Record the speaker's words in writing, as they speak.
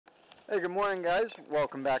Hey, good morning guys.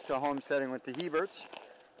 Welcome back to Homesteading with the Heberts.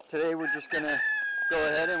 Today we're just going to go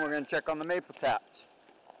ahead and we're going to check on the maple taps.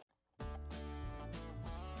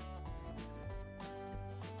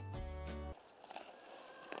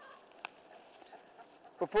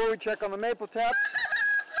 Before we check on the maple taps,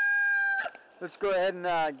 let's go ahead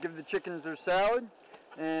and give the chickens their salad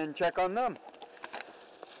and check on them.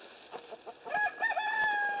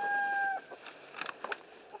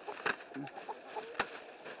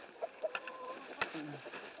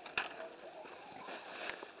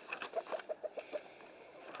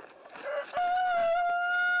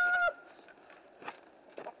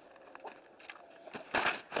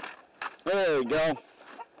 There we go.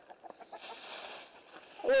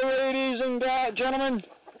 Hello ladies and gentlemen,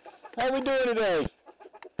 how we doing today?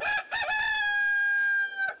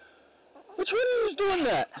 Which one was doing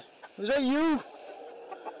that? Was that you?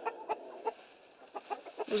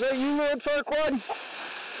 Was that you, Lord Farquaad?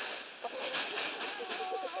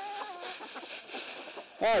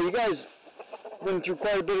 Oh, you guys went through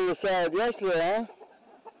quite a bit of the salad yesterday, huh?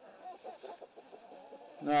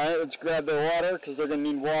 Alright, let's grab their water because they're going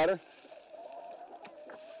to need water.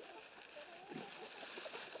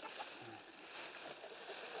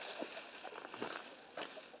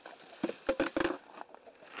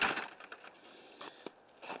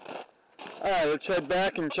 Alright, let's head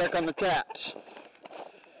back and check on the taps.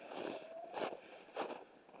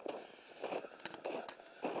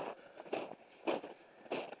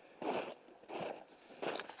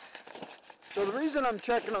 So the reason I'm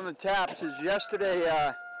checking on the taps is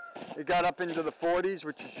yesterday it got up into the 40s,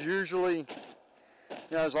 which is usually,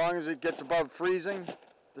 as long as it gets above freezing,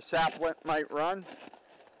 the sap might run.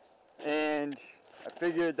 And I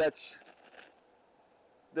figured they're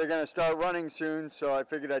going to start running soon, so I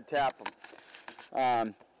figured I'd tap them.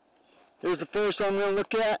 Here's the first one I'm going to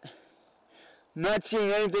look at. Not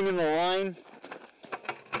seeing anything in the line.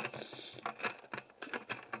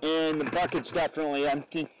 And the bucket's definitely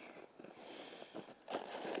empty.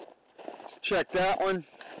 Let's check that one.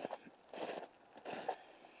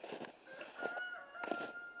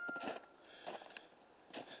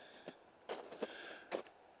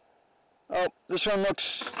 Oh, this one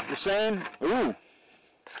looks the same. Ooh.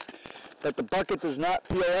 But the bucket does not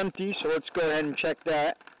feel empty, so let's go ahead and check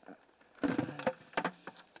that.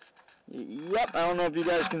 Yep, I don't know if you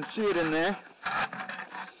guys can see it in there.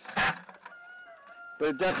 But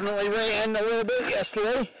it definitely ran a little bit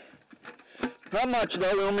yesterday. Not much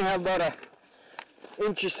though, we only have about an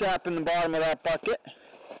inch of sap in the bottom of that bucket.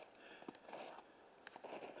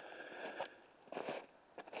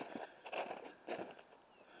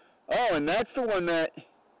 Oh, and that's the one that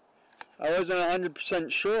I wasn't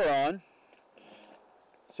 100% sure on.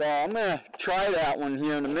 So I'm going to try that one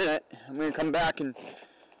here in a minute. I'm going to come back and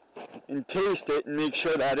taste it and make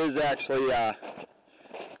sure that is actually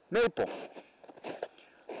maple.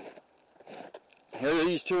 Here are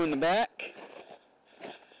these two in the back.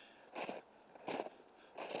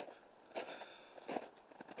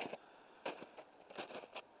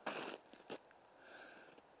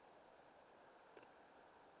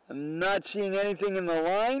 I'm not seeing anything in the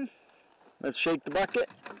line. Let's shake the bucket.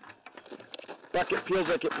 Bucket feels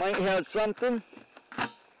like it might have something.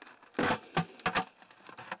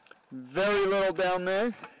 Very little down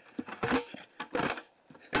there.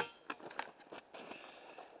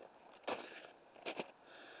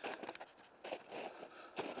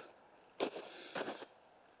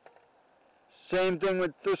 Same thing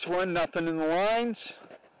with this one, nothing in the lines.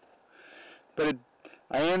 But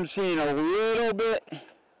I am seeing a little bit.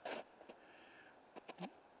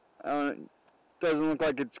 Doesn't look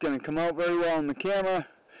like it's going to come out very well in the camera,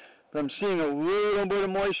 but I'm seeing a little bit of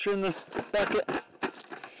moisture in the bucket,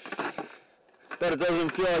 but it doesn't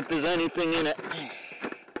feel like there's anything in it.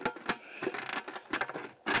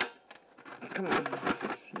 Come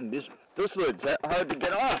on, this lid's that hard to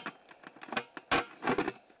get off.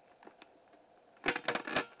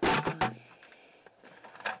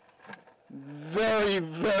 Very,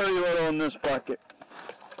 very little in this bucket.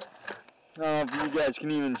 I don't know if you guys can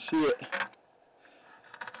even see it.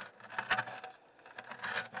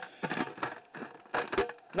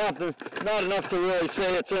 Not enough to really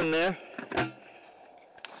say it's in there.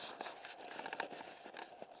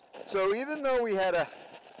 So even though we had a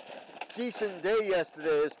decent day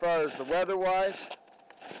yesterday as far as the weather-wise,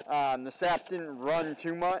 the sap didn't run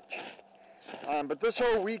too much. But this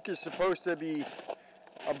whole week is supposed to be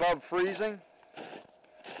above freezing.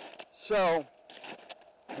 So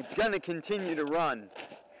it's going to continue to run.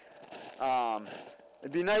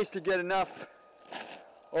 It'd be nice to get enough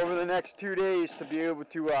over the next 2 days to be able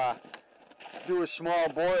to do a small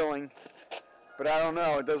boiling, but I don't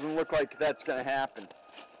know. It doesn't look like that's going to happen.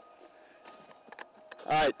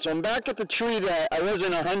 Alright, so I'm back at the tree that I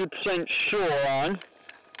wasn't 100% sure on.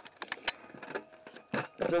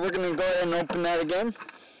 So we're going to go ahead and open that again.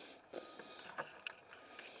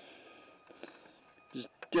 Just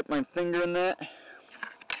dip my finger in that.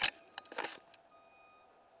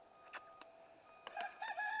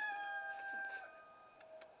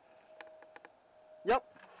 Yep.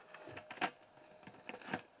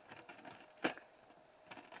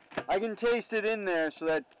 I can taste it in there, so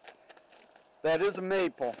that is a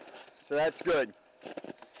maple. So that's good.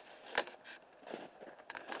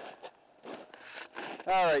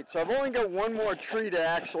 Alright, so I've only got one more tree to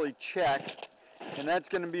actually check, and that's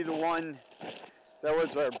going to be the one that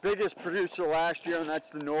was our biggest producer last year, and that's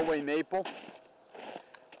the Norway maple.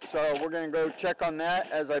 So we're going to go check on that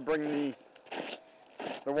as I bring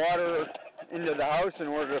the water into the house in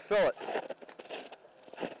order to fill it.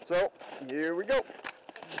 So here we go.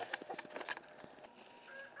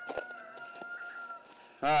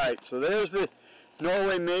 Alright, so there's the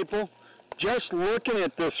Norway maple. Just looking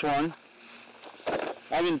at this one,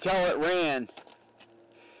 I can tell it ran.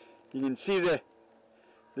 You can see the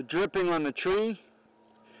dripping on the tree.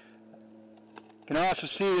 You can also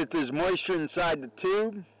see that there's moisture inside the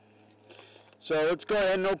tube. So let's go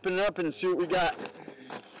ahead and open it up and see what we got.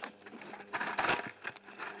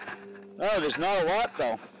 Oh, there's not a lot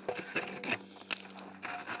though.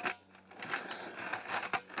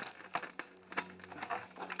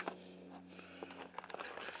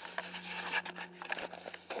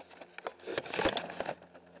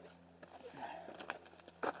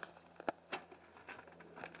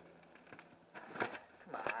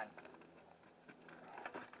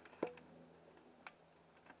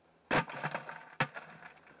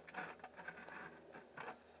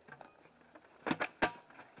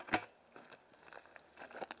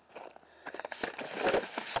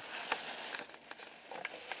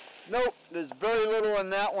 Nope, there's very little in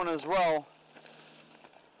that one as well.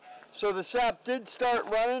 So the sap did start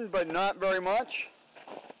running, but not very much.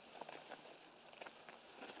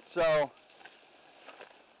 So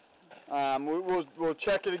we'll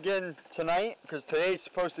check it again tonight, because today's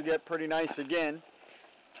supposed to get pretty nice again.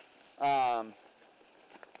 And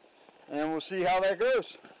we'll see how that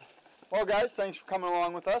goes. Well guys, thanks for coming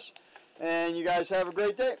along with us, and you guys have a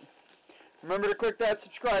great day. Remember to click that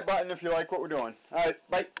subscribe button if you like what we're doing. Alright,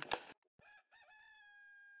 bye.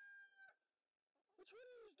 Which one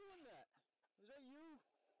was doing that? Was that you?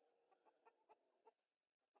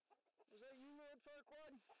 Was that you, Lord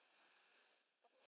Farquaad?